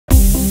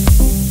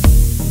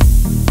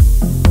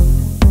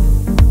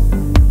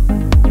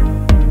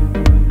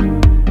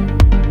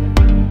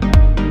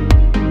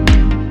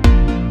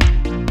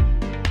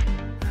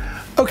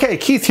Hey,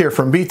 Keith here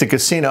from Beat the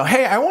Casino.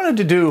 Hey, I wanted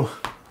to do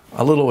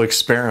a little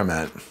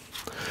experiment.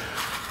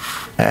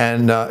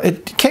 And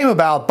it came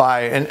about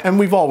by, and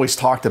we've always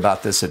talked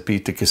about this at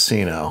Beat the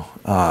Casino.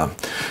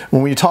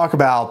 When we talk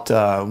about,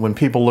 when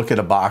people look at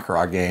a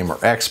Baccarat game, or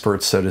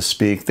experts, so to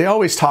speak, they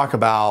always talk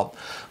about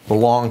the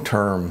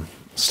long-term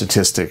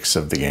statistics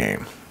of the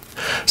game.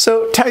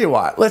 So tell you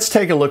what, let's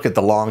take a look at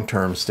the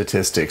long-term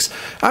statistics.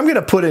 I'm going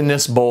to put in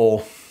this bowl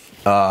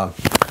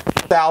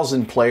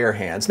 1,000 player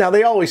hands. Now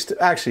they always,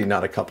 actually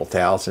not a couple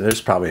thousand, there's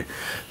probably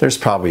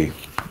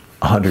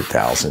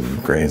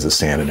 100,000 grains of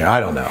sand in there. I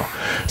don't know.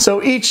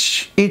 So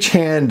each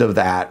hand of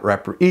that,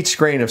 each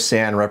grain of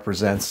sand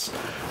represents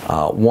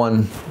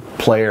one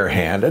player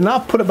hand, and I'll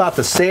put about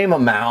the same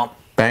amount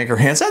banker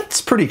hands.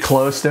 That's pretty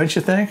close, don't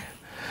you think?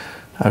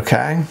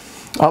 Okay.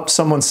 Oh,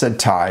 someone said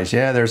ties.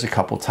 Yeah, there's a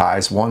couple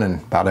ties. One in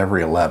about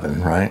every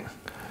 11, right?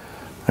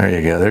 There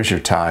you go. There's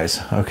your ties.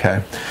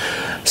 Okay.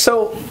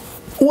 So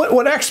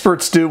what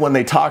experts do when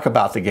they talk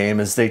about the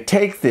game is they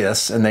take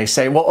this and they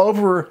say, well,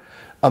 over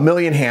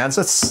 1,000,000 hands,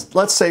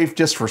 let's say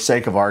just for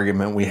sake of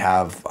argument we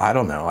have, I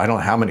don't know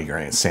how many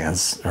grains of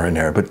sands are in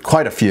there, but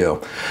quite a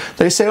few.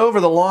 They say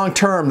over the long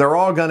term they're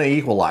all going to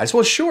equalize.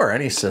 Well, sure,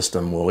 any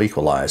system will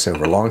equalize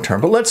over long term,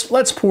 but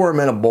let's pour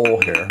them in a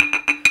bowl here.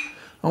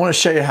 I want to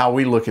show you how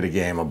we look at a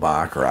game of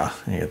Baccarat.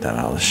 Get that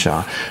out of the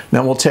shot.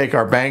 Then we'll take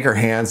our banker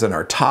hands and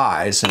our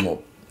ties and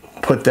we'll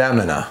put them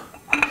in a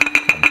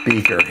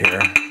beaker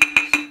here.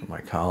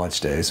 My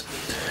college days.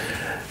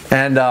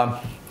 And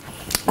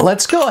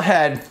let's go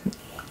ahead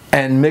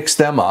and mix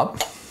them up.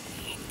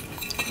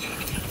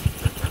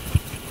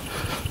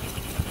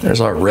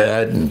 There's our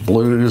red and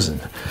blues and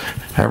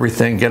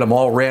everything. Get them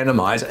all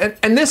randomized.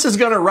 And this is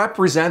going to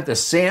represent the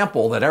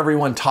sample that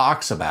everyone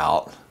talks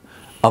about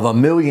of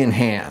 1,000,000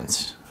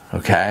 hands,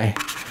 okay?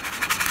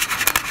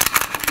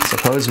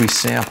 Suppose we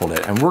sampled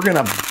it, and we're going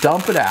to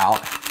dump it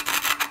out,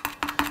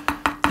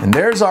 and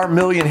there's our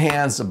 1,000,000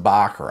 hands of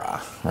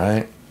Baccarat,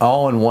 right?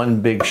 All in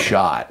one big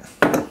shot,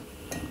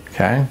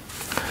 okay?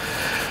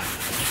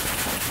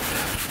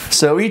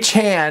 So each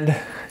hand,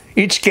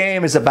 each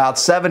game is about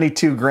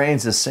 72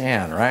 grains of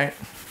sand, right?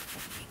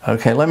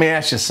 Okay, let me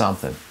ask you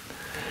something.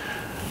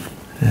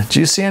 Do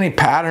you see any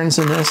patterns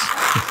in this?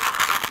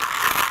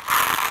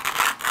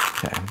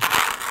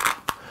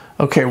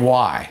 Okay,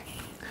 why?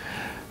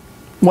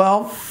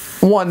 Well,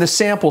 one, the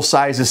sample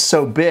size is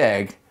so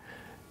big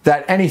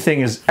that everything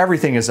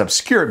is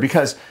obscured,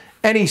 because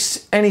any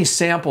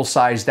sample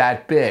size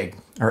that big,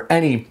 or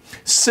any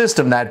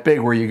system that big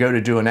where you go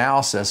to do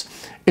analysis,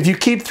 if you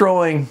keep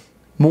throwing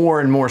more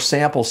and more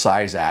sample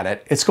size at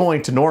it, it's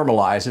going to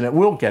normalize and it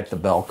will get the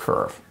bell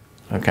curve.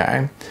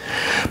 Okay,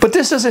 but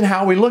this isn't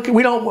how we look at.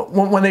 We don't.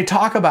 When they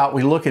talk about,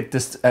 we look at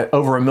this at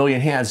over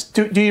 1,000,000 hands.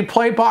 Do you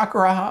play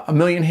Baccarat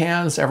 1,000,000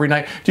 hands every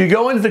night? Do you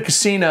go into the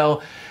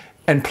casino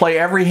and play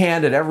every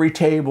hand at every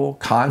table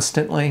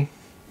constantly?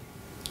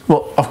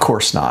 Well, of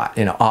course not.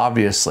 You know,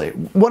 obviously.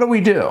 What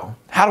do?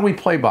 How do we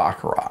play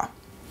Baccarat?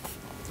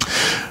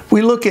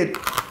 We look at.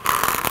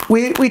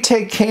 We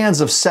take hands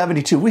of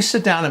 72. We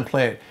sit down and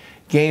play it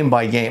game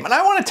by game. And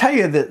I want to tell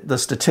you the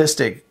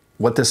statistic.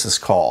 What this is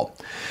called.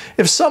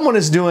 If someone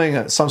is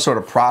doing some sort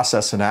of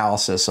process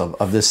analysis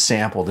of this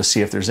sample to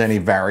see if there's any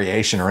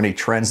variation or any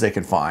trends they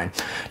can find.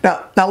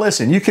 Now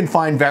listen, you can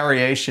find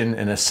variation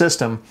in a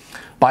system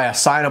by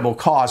assignable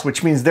cause,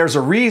 which means there's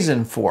a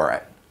reason for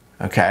it.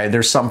 Okay,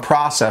 there's some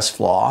process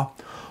flaw,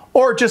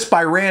 or just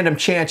by random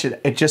chance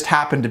it just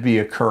happened to be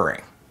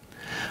occurring.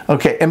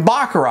 Okay, in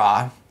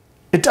Baccarat,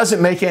 it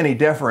doesn't make any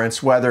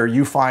difference whether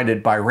you find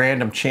it by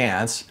random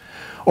chance,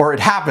 or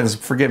it happens,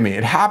 forgive me,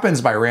 it happens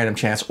by random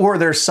chance, or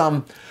there's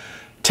some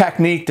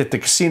technique that the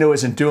casino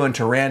isn't doing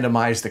to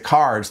randomize the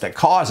cards that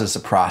causes a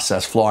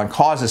process flaw and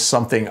causes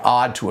something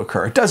odd to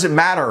occur. It doesn't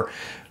matter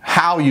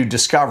how you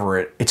discover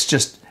it, it's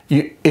just,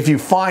 if you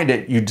find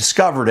it, you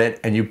discovered it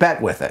and you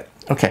bet with it.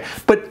 Okay,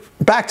 but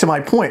back to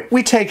my point,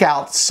 we take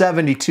out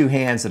 72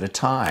 hands at a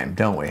time,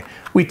 don't we?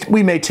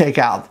 We may take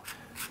out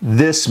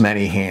this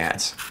many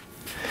hands,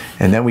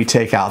 and then we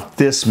take out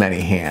this many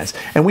hands,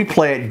 and we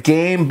play it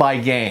game by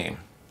game.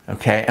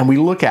 Okay, and we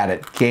look at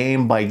it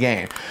game by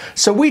game.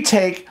 So we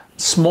take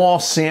small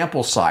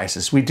sample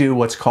sizes. We do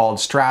what's called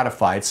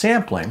stratified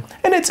sampling,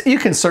 and you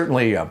can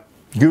certainly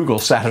Google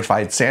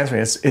stratified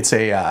sampling. It's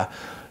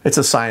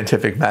a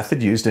scientific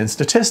method used in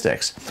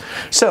statistics.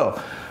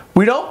 So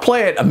we don't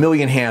play it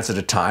 1,000,000 hands at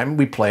a time.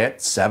 We play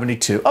it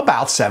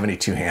about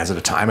 72 hands at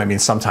a time. I mean,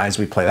 sometimes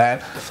we play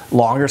that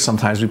longer,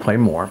 sometimes we play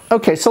more.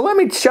 Okay, so let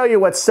me show you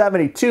what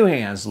 72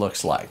 hands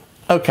looks like.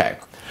 Okay,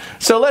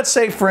 so let's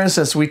say, for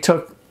instance, we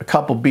took a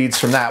couple beads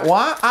from that.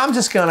 Well, I'm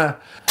just gonna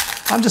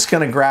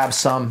grab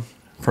some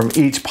from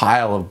each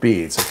pile of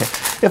beads.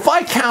 Okay, if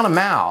I count them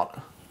out,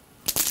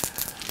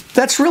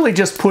 that's really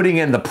just putting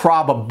in the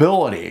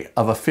probability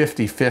of a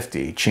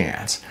 50-50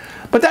 chance.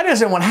 But that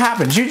isn't what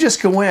happens. You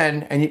just go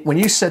in, and when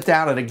you sit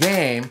down at a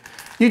game,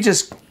 you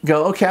just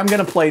go, okay, I'm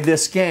going to play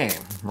this game,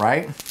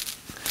 right?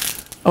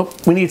 Oh,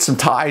 we need some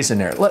ties in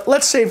there.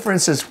 Let's say, for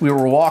instance, we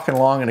were walking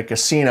along in a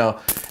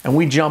casino and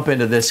we jump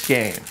into this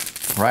game,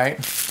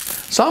 right?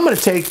 So I'm going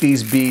to take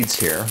these beads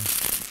here.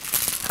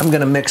 I'm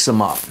going to mix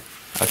them up,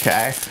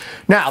 okay?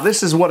 Now,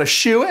 this is what a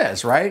shoe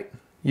is, right?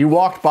 You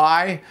walked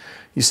by,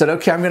 you said,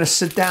 okay, I'm going to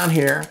sit down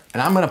here,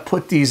 and I'm going to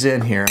put these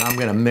in here, and I'm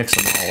going to mix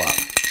them all up.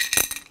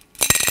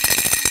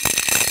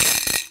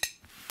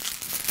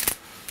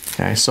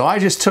 Okay, so I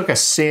just took a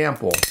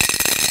sample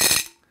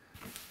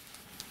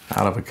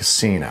out of a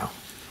casino.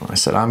 I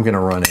said, I'm going to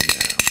run in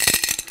there.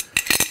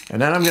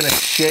 And then I'm going to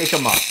shake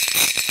them up.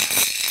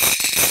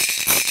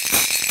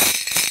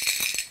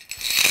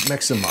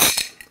 Mix them up.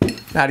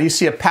 Now, do you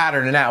see a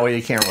pattern in that way?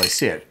 You can't really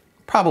see it.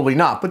 Probably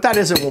not, but that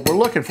isn't what we're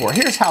looking for.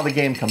 Here's how the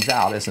game comes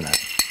out, isn't it?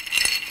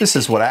 This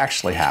is what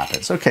actually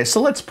happens. Okay,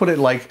 so let's put it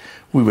like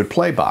we would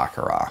play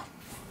Baccarat.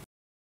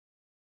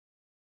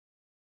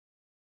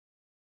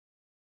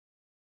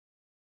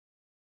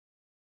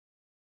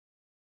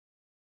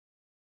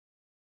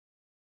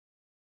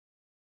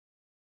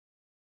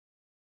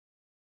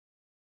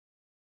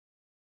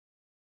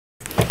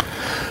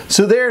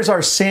 So there's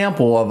our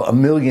sample of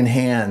 1,000,000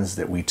 hands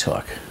that we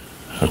took,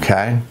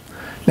 okay?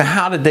 Now,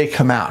 how did they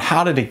come out?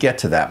 How did it get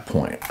to that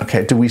point?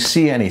 Okay, do we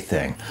see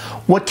anything?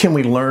 What can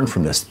we learn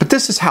from this? But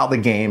this is how the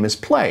game is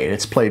played.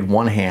 It's played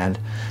one hand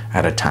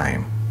at a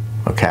time,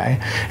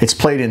 okay? It's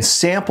played in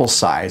sample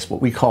size,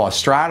 what we call a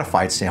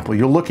stratified sample.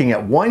 You're looking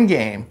at one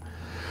game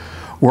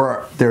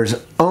where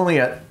there's only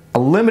a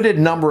limited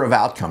number of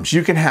outcomes.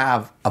 You can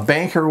have a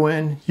banker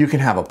win, you can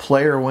have a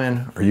player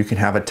win, or you can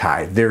have a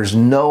tie. There's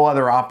no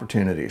other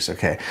opportunities,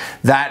 okay?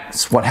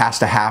 That's what has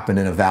to happen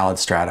in a valid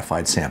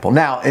stratified sample.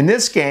 Now, in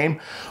this game,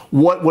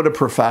 what would a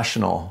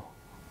professional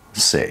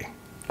see?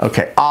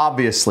 Okay,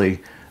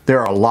 obviously,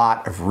 there are a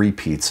lot of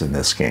repeats in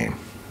this game,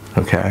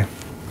 okay?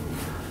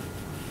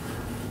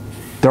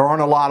 There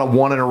aren't a lot of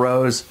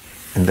one-in-a-rows,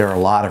 and there are a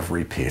lot of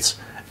repeats.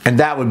 And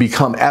that would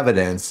become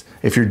evidence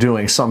if you're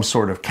doing some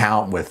sort of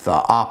count with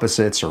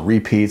opposites or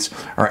repeats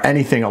or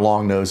anything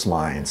along those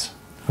lines,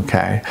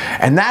 okay?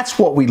 And that's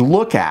what we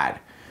look at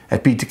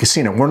Beat the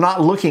Casino. We're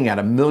not looking at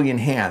 1,000,000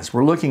 hands.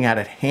 We're looking at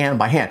it hand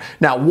by hand.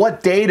 Now,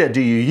 what data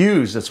do you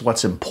use? That's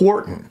what's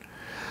important.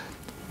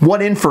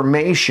 What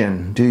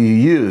information do you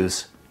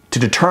use to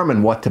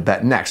determine what to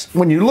bet next?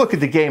 When you look at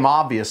the game,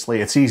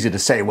 obviously, it's easy to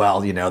say,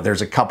 well, you know,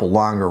 there's a couple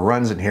longer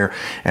runs in here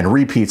and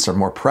repeats are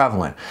more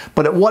prevalent.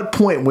 But at what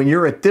point, when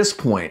you're at this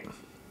point,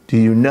 do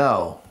you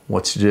know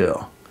what to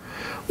do?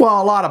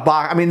 Well,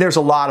 there's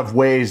a lot of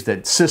ways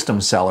that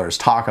system sellers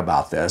talk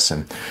about this.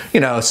 And,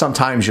 you know,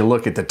 sometimes you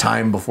look at the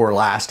time before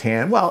last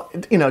hand. Well,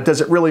 you know, does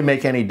it really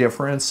make any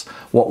difference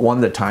what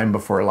won the time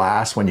before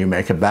last when you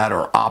make a bet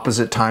or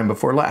opposite time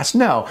before last?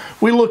 No.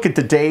 We look at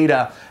the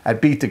data at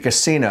Beat the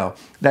Casino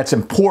that's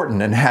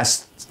important and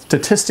has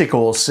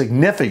statistical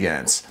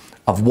significance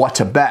of what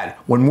to bet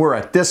when we're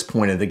at this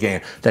point of the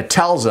game that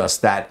tells us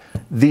that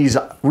these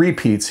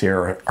repeats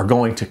here are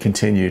going to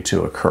continue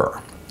to occur.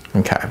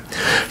 Okay,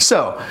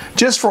 so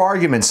just for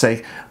argument's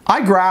sake,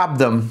 I grabbed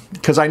them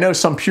because I know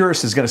some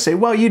purist is going to say,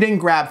 well, you didn't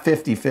grab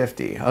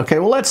 50-50. Okay,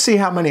 well, let's see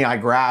how many I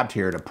grabbed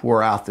here to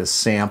pour out this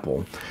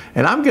sample.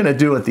 And I'm going to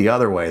do it the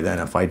other way then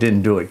if I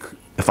didn't do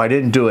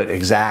it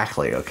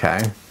exactly,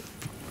 okay?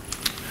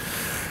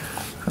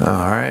 All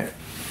right.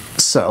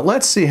 So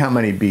let's see how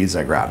many beads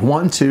I grabbed.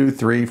 1, 2,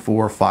 3,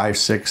 4, 5,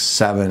 6,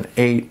 7,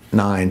 8,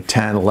 9,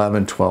 10,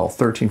 11, 12,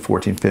 13,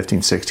 14,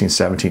 15, 16,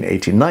 17,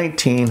 18,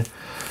 19,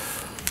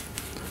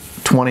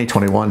 20,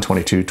 21,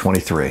 22,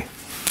 23.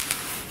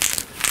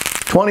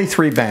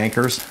 23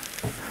 bankers.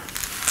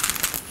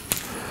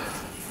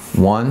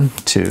 1,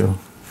 2,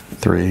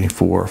 3,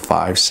 4,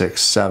 5,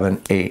 6,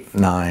 7, 8,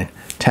 9,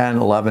 10,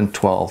 11,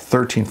 12,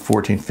 13,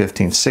 14,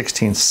 15,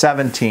 16,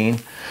 17.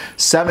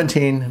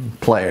 17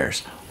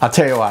 players. I'll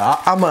tell you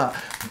what, I'm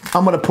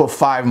gonna put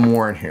 5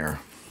 more in here.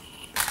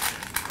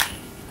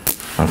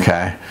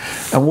 Okay,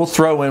 and we'll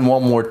throw in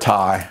one more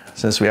tie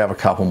since we have a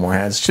couple more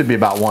hands. It should be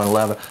about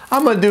 111.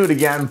 I'm going to do it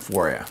again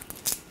for you.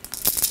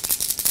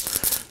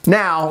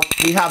 Now,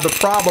 we have the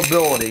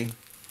probability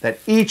that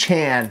each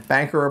hand,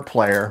 banker or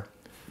player,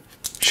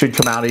 should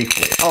come out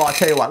equally. Oh, I'll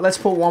tell you what, let's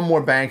put one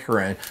more banker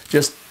in,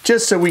 just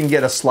so we can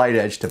get a slight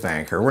edge to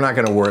banker. We're not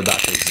going to worry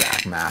about the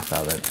exact math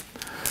of it.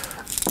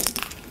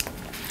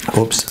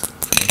 Oops.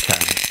 Okay.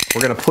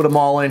 We're going to put them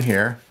all in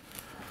here,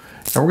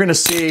 and we're going to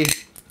see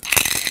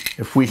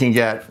if we can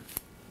get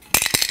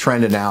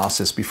trend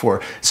analysis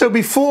before. So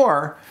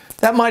before,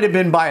 that might have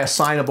been by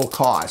assignable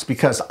cause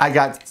because I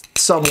got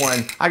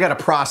a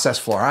process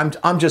floor.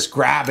 I'm just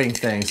grabbing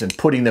things and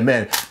putting them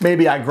in.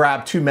 Maybe I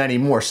grabbed too many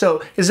more.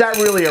 So is that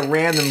really a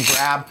random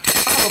grab?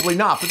 Probably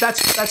not, but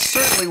that's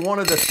certainly one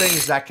of the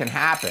things that can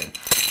happen.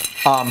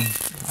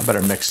 I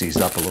better mix these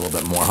up a little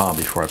bit more, huh,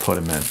 before I put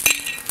them in.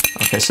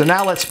 Okay, so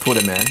now let's put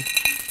them in.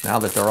 Now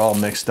that they're all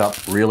mixed up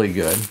really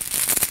good.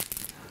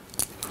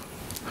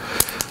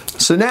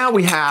 So now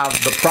we have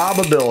the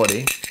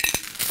probability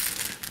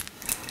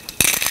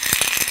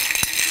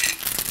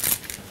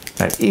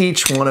that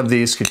each one of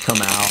these could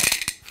come out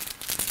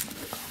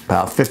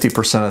about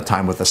 50% of the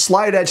time with a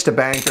slight edge to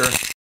banker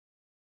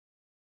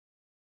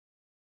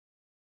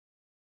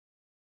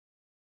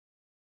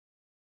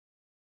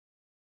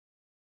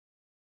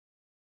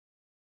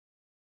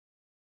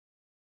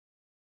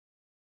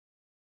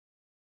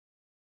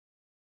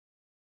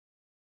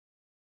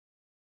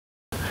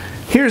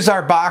Here's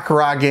our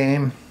Baccarat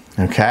game,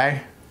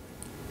 okay?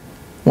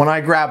 When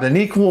I grabbed an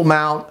equal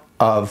amount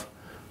of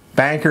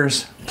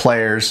bankers,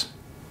 players,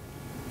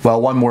 well,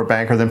 one more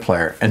banker than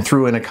player, and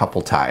threw in a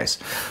couple ties.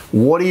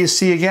 What do you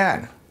see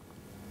again?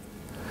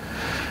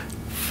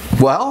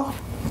 Well,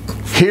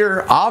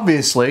 here,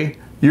 obviously,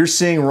 you're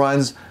seeing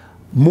runs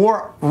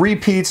more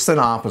repeats than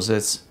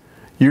opposites.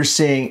 You're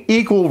seeing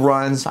equal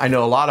runs. I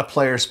know a lot of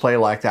players play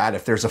like that.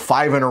 If there's a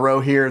 5 in a row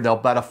here, they'll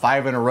bet a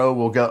 5 in a row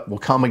will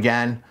come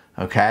again,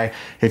 okay?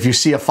 If you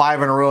see a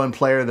 5 in a row in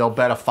player, they'll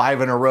bet a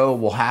 5 in a row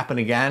will happen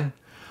again.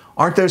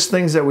 Aren't those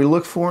things that we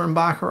look for in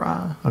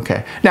Baccarat?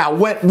 Okay. Now,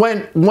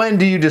 when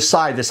do you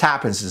decide this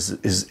happens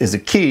is a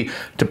key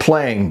to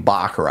playing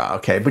Baccarat,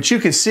 okay? But you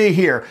can see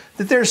here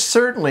that there's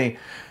certainly,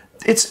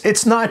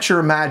 it's not your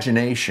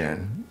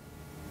imagination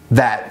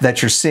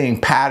that you're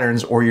seeing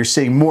patterns or you're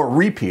seeing more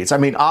repeats. I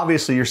mean,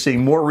 obviously you're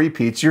seeing more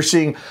repeats. You're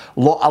seeing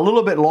a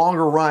little bit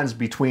longer runs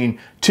between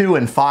 2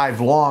 and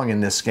 5 long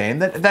in this game.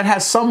 That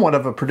has somewhat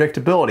of a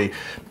predictability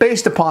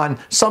based upon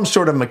some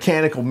sort of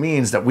mechanical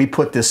means that we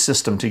put this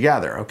system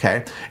together,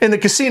 okay? In the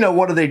casino,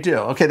 what do?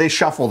 Okay, they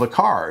shuffle the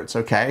cards,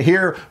 okay?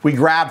 Here, we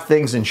grabbed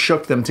things and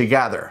shook them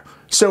together.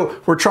 So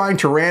we're trying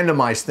to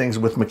randomize things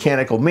with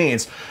mechanical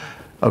means,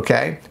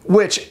 okay,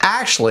 which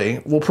actually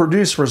will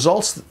produce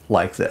results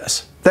like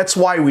this. That's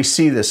why we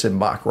see this in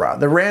Baccarat.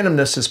 The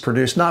randomness is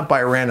produced not by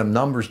a random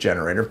numbers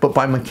generator, but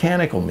by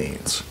mechanical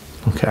means,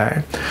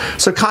 okay?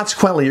 So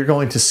consequently, you're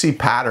going to see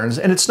patterns,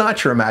 and it's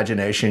not your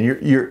imagination.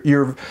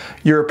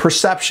 Your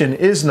perception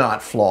is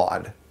not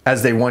flawed,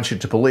 as they want you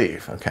to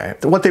believe, okay?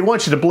 What they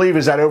want you to believe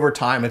is that over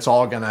time, it's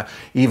all gonna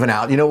even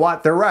out. You know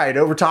what? They're right.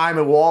 Over time,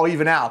 it will all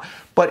even out.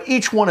 But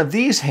each one of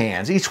these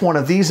hands, each one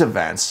of these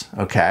events,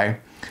 okay,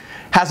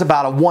 has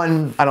about a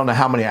one, I don't know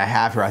how many I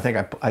have here. I think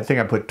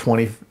I put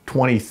 20,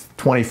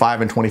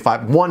 25 and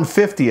 25,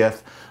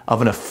 1/50th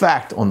of an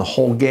effect on the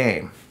whole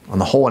game, on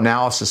the whole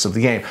analysis of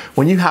the game.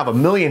 When you have a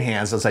million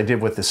hands, as I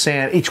did with the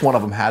sand, each one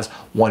of them has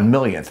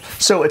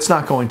 1/1,000,000th. So it's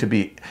not going to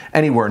be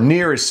anywhere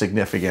near as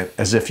significant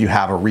as if you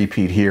have a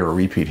repeat here, a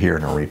repeat here,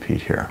 and a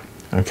repeat here.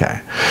 Okay,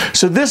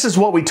 so this is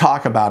what we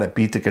talk about at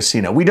Beat the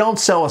Casino. We don't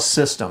sell a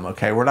system,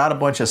 okay? We're not a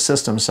bunch of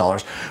system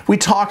sellers. We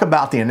talk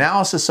about the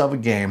analysis of a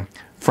game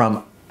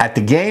from at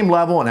the game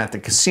level and at the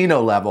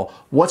casino level,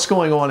 what's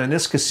going on in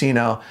this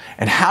casino,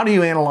 and how do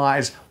you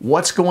analyze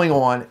what's going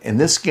on in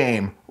this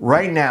game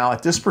right now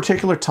at this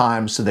particular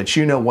time so that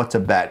you know what to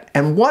bet.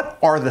 And what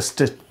are the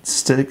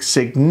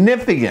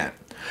significant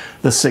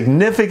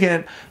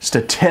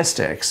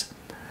statistics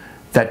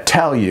that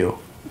tell you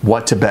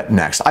what to bet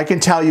next. I can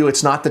tell you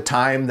it's not the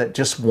time that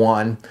just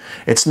won.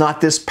 It's not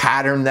this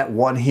pattern that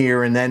won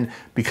here and then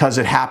because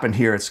it happened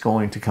here, it's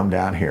going to come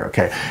down here,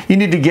 okay? You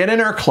need to get in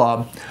our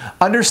club,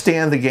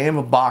 understand the game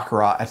of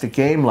Baccarat at the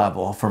game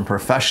level from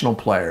professional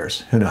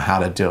players who know how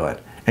to do it,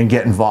 and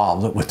get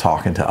involved with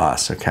talking to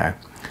us, okay?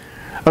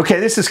 Okay,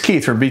 this is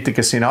Keith from Beat the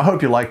Casino. I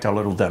hope you liked our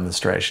little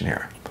demonstration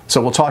here.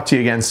 So we'll talk to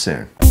you again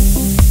soon.